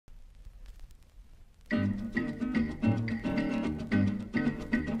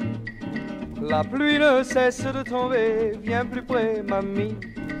La pluie ne cesse de tomber, viens plus près, mamie.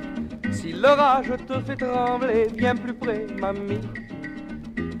 Si l'orage te fait trembler, viens plus près, mamie.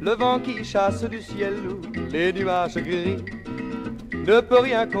 Le vent qui chasse du ciel lourd les nuages gris ne peut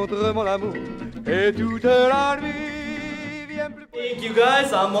rien contre mon amour et toute la nuit viens plus près. Thank you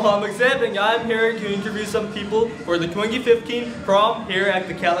guys, I'm Mohammed Zeb and I'm here to interview some people for the 2015 prom here at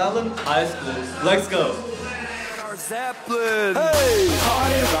the Calallen High School. Let's go! Zeppelin. Hey!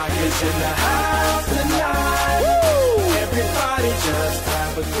 Party rockers in the house tonight. Woo! Everybody just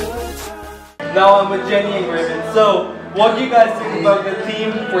have a good time. Now I'm with Jenny and Raven. So, what do you guys think about the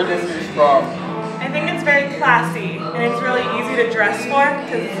theme for this year's prom? I think it's very classy and it's really easy to dress for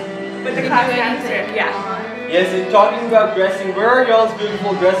because with the classy answer, yeah. Yes, and talking about dressing, where are y'all's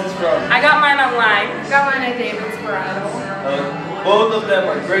beautiful dresses from? I got mine online. Got mine at David's Bridal. Both of them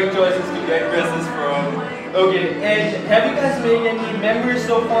are great choices to get dresses from. Okay, and have you guys made any memories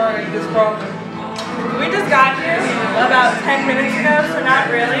so far at this prom? We just got here about 10 minutes ago, so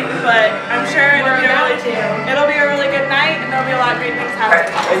not really, but I'm sure it'll be a really good night and there'll be a lot of great things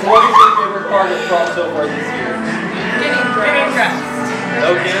happening. And what is your favorite part of prom so far this year? Getting dressed.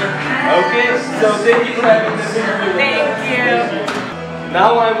 Okay, so thank you for having this interview with us. Thank you.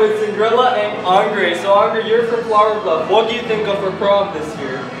 Now I'm with Cinderella and Andre. So Andre, you're from Flower Bluff. What do you think of our prom this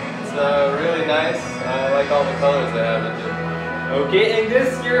year? It's really nice. I like all the colors they have in it. Okay, and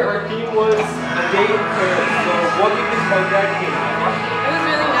this year our theme was a day in Paris. So what do you think about that theme? It was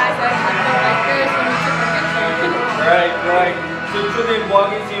really nice. I actually felt like Paris when we took our picture. Right. So truly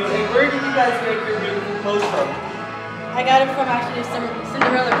walking to you. And where did you guys get your beautiful clothes from? I got it from actually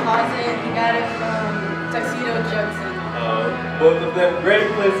Cinderella Closet. We got it from Tuxedo Judson. Both of them great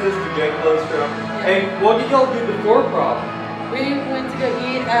places to get clothes from. Yeah. And what did y'all do before prom? We went to go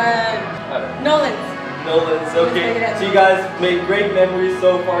eat Nolan's. Nolan's, okay. So you guys made great memories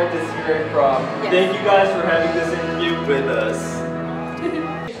so far this year at prom. Yes. Thank you guys for having this interview with us.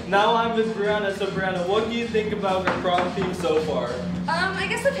 Now I'm with Brianna. So Brianna, what do you think about our prom theme so far? I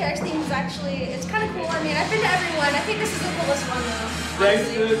guess the Paris theme is it's kind of cool. I mean, I've been to every one. I think this is the coolest one though. That's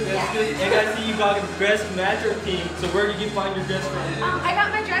good. And I see you got a dress to match your theme. So where did you find your dress from? I got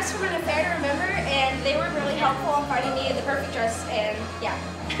my dress from an affair to remember, and they were really helpful in finding me the perfect dress, and yeah.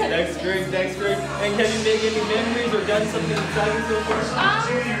 That's great. And have you made any memories or done something exciting so far?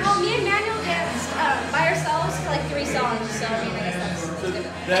 Well, me and Manuel danced by ourselves for like 3 songs, so I mean, I guess that's good.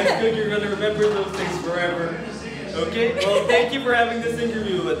 That's good. You're going to remember those things forever. Okay, well, thank you for having this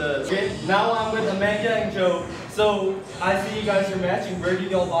interview with us. Okay, now I'm with Amanda and Joe. So, I see you guys are matching. Where did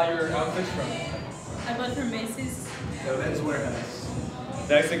y'all buy your outfits from? I bought from Macy's. No, Men's Warehouse.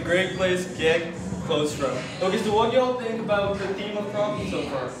 That's a great place to get clothes from. Okay, so what do y'all think about the theme of prom so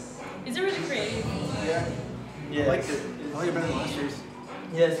far? Is it really creative? Yeah. I liked it. I like it better than last year's.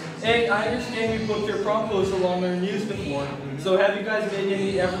 Yes, and I understand you put your prom clothes along our news before. So have you guys made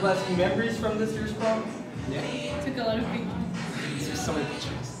any everlasting memories from this year's prom? Yeah. Took a lot of pictures. There's so many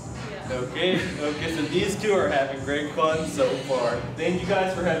pictures. Yeah. Okay, so these two are having great fun so far. Thank you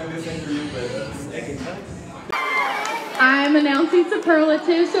guys for having this interview with us. Okay, I'm announcing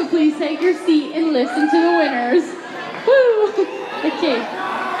superlatives, so please take your seat and listen to the winners. Woo! Okay.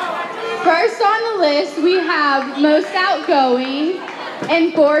 First on the list, we have most outgoing.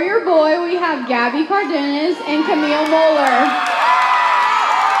 And for your boy, we have Gabby Cardenas and Camille Moeller.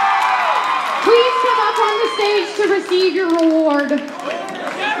 Please come up on the stage to receive your reward.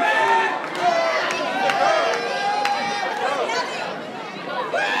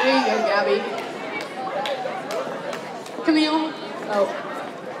 There you go, Gabby. Camille? Oh.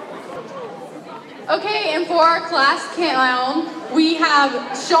 Okay, and for our class clown, we have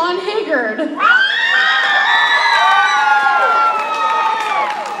Sean Higgard.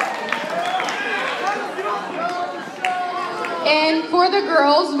 And for the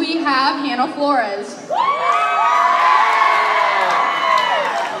girls, we have Hannah Flores.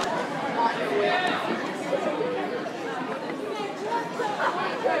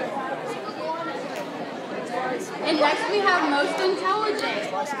 And next we have most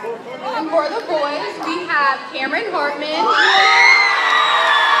intelligent. And for the boys, we have Cameron Hartman.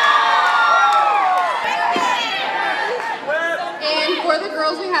 And for the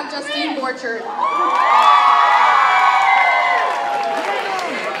girls, we have Justine Borchard.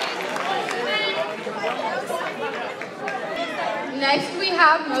 Next we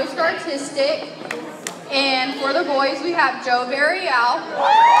have most artistic, and for the boys we have Joe Varial.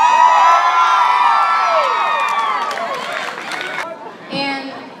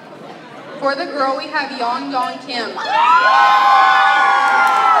 And for the girl we have Yong Dong Kim.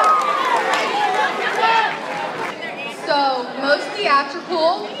 So most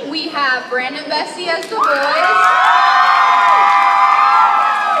theatrical we have Brandon Brandon Bessie as the boys.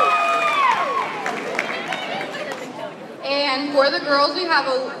 And for the girls, we have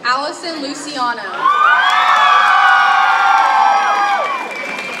Allison Luciano.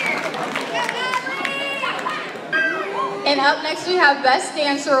 And up next, we have Best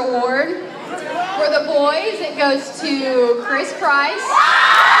Dancer Award. For the boys, it goes to Chris Price.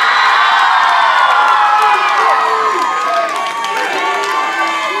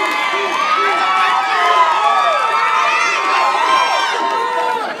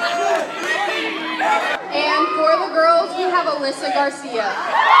 And for the girls, we have Alyssa Garcia.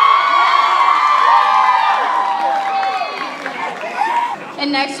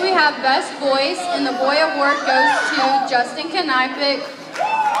 And next we have Best Voice, and the boy award goes to Justin Knipik.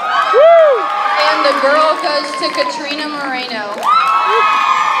 And the girl goes to Katrina Moreno.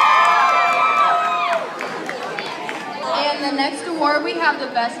 And the next award we have the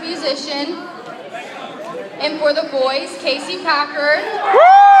Best Musician. And for the boys, Casey Packard.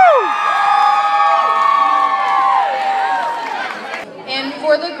 And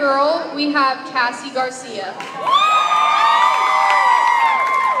for the girl, we have Cassie Garcia.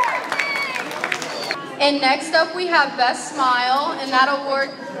 And next up we have Best Smile, and that award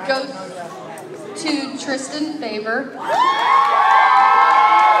goes to Tristan Faber.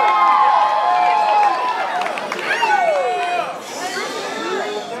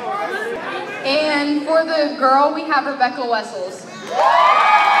 And for the girl, we have Rebecca Wessels.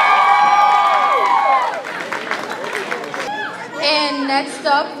 And next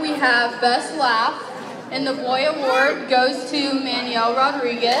up, we have Best Laugh, and the boy award goes to Manuel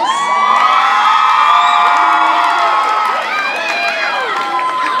Rodriguez.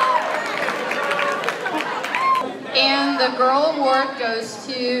 And the girl award goes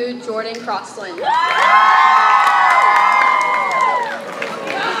to Jordan Crossland.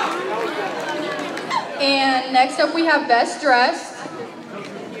 And next up we have Best Dressed.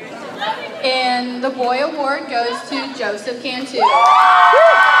 And the boy award goes to Joseph Cantu.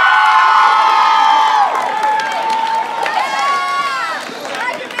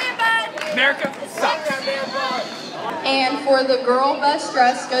 America sucks. And for the girl Best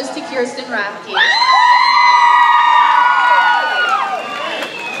Dressed goes to Kirsten Rathke.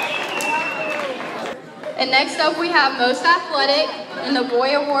 And next up we have Most Athletic, and the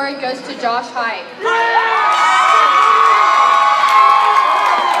boy award goes to Josh Height.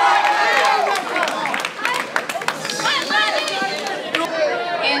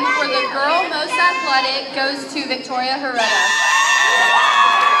 And for the girl Most Athletic goes to Victoria Herrera.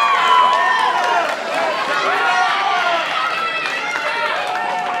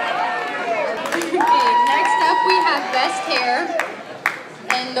 Okay, next up we have Best Hair.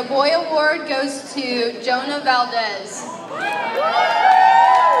 And the boy award goes to Jonah Valdez.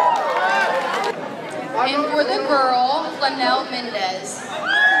 And for the girl, Flanelle Mendez.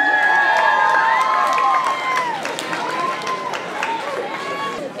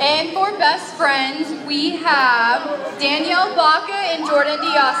 And for Best Friends, we have Danielle Baca and Jordan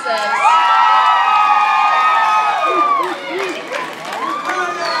Diaces.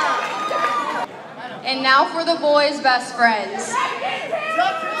 And now for the boys' Best Friends.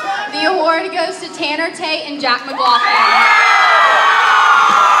 The award goes to Tanner Tate and Jack McLaughlin.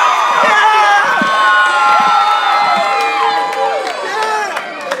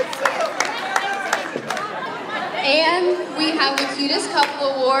 And we have the Cutest Couple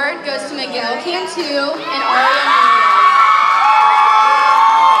Award goes to Miguel Cantu and Aria Munoz.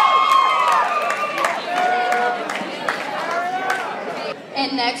 And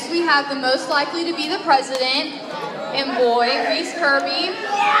next we have the Most Likely to Be the President, and boy, Reese Kirby.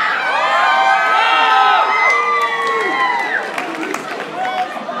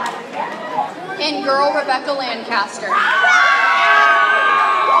 And girl, Rebecca Lancaster.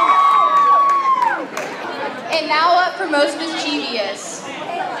 And now up for Most Mischievous.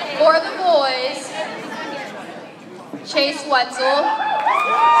 For the boys, Chase Wetzel.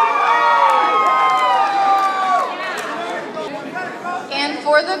 And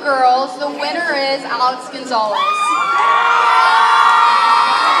for the girls, the winner is Alex Gonzalez.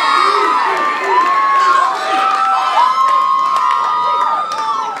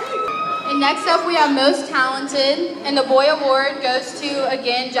 And next up we have Most Talented, and the boy award goes to,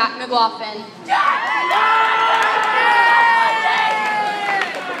 again, Jack McLaughlin.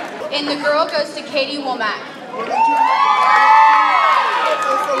 And the girl goes to Katie Womack.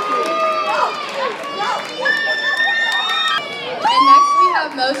 And next we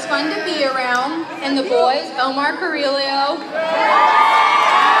have Most Fun to Be Around, and the boys, Omar Carrillo.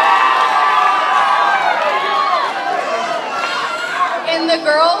 And the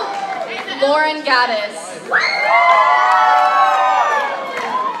girl, Lauren Gaddis.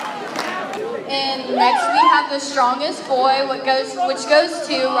 And next we have the strongest boy, which goes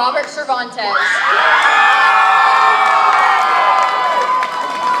to Robert Cervantes.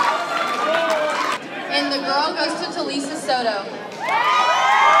 And the girl goes to Talisa Soto.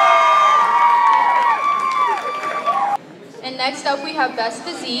 And next up we have Best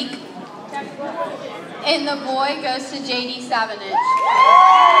Physique. And the boy goes to JD Savinich.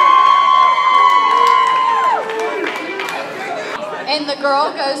 And the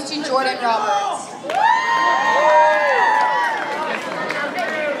girl goes to Jordan Roberts.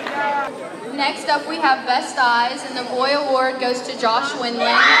 Next up we have Best Eyes, and the boy award goes to Josh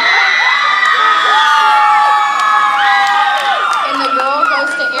Windland. And the girl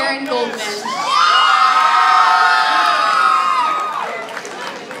goes to Erin Goldman.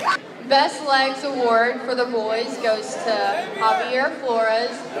 Best Legs award for the boys goes to Xavier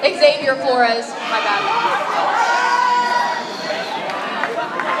Flores, my bad.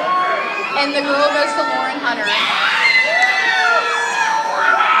 And the girl goes to Lauren Hunter.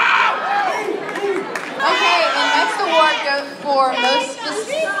 Okay, and next award goes for most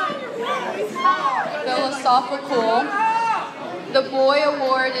philosophical. The boy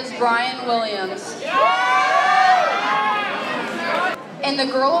award is Brian Williams. And the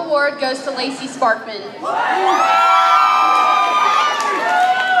girl award goes to Lacey Sparkman.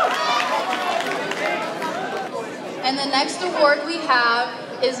 And the next award we have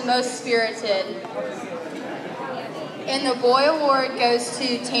is Most Spirited. And the boy award goes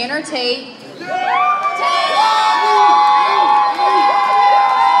to Tanner Tate.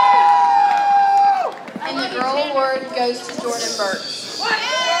 And the girl award goes to Jordan Burks.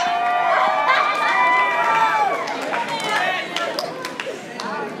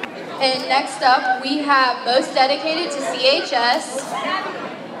 And next up, we have Most Dedicated to CHS.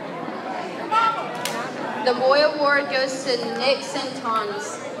 The boy award goes to Nick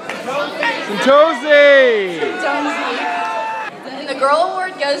Santons. Santosi! And the girl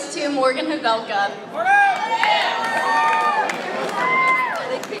award goes to Morgan Havelka.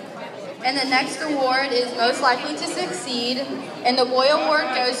 And the next award is Most Likely to Succeed. And the boy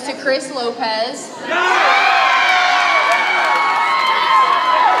award goes to Chris Lopez.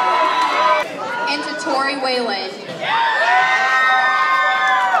 And to Tori Wayland.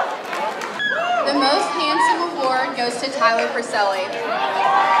 The Most Handsome award goes to Tyler Priscelli.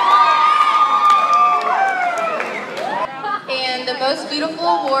 And the Most Beautiful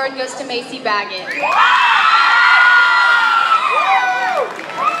award goes to Macy Baggett.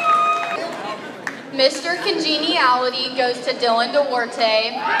 Mr. Congeniality goes to Dylan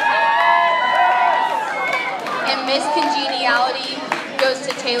Duarte. And Miss Congeniality goes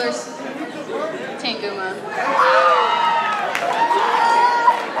to Taylor Tanguma.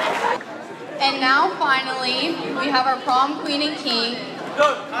 And now finally, we have our prom queen and king.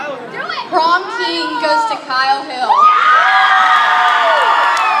 Prom king goes to Kyle Hill.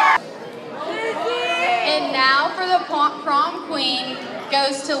 And now for the prom queen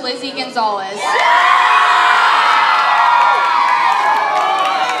goes to Lizzie Gonzalez.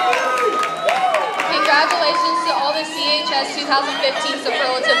 Congratulations to all the CHS 2015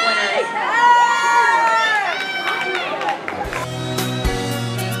 Superlative winners.